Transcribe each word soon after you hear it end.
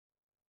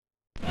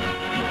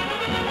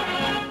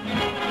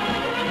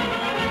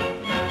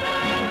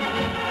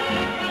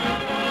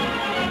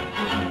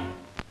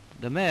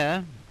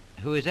mayor,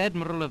 who is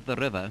Admiral of the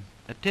river,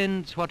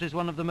 attends what is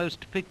one of the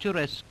most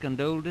picturesque and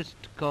oldest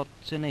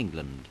courts in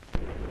England.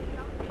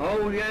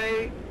 Oh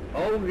yea,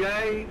 oh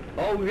yea,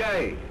 oh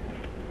yea.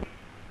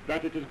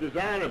 That it is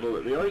desirable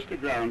that the oyster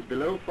grounds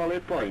below Folly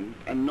Point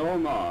and Nor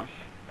Marsh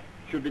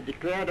should be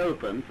declared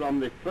open from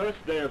the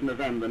 1st day of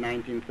November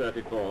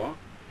 1934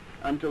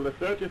 until the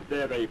 30th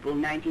day of April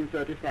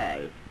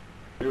 1935.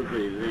 You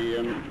agree,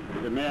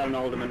 the Mayor and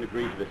Aldermen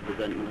agree to this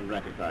presentment and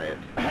ratify it.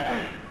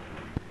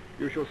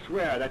 You shall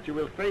swear that you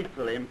will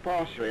faithfully,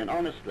 impartially and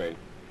honestly,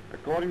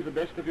 according to the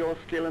best of your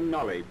skill and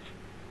knowledge,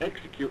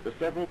 execute the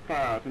several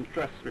powers and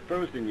trusts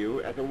reposed in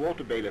you as a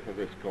water bailiff of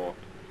this court,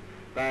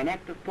 by an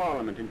Act of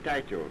Parliament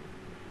entitled,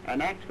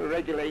 An Act for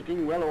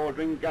Regulating,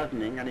 Well-Ordering,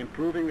 Governing and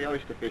Improving the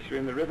Oyster Fishery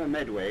in the River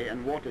Medway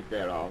and Waters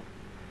thereof,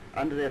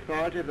 under the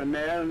authority of the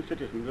Mayor and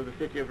citizens of the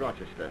City of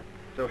Rochester.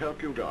 So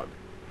help you God.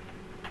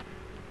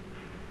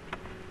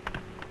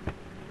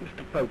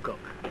 Mr. Pocock.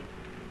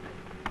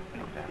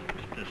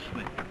 Mr.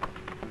 Smith.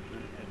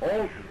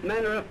 All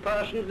manner of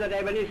persons that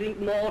have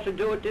anything more to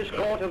do at this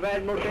Court of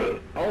Admiralty,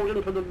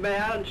 holding for the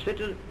Mayor and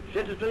citizens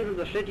of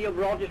the City of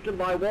Rochester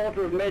by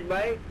water of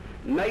Medway,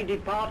 may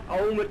depart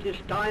home at this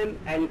time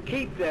and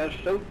keep their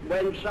suit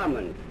when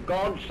summoned.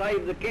 God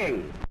save the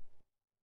King.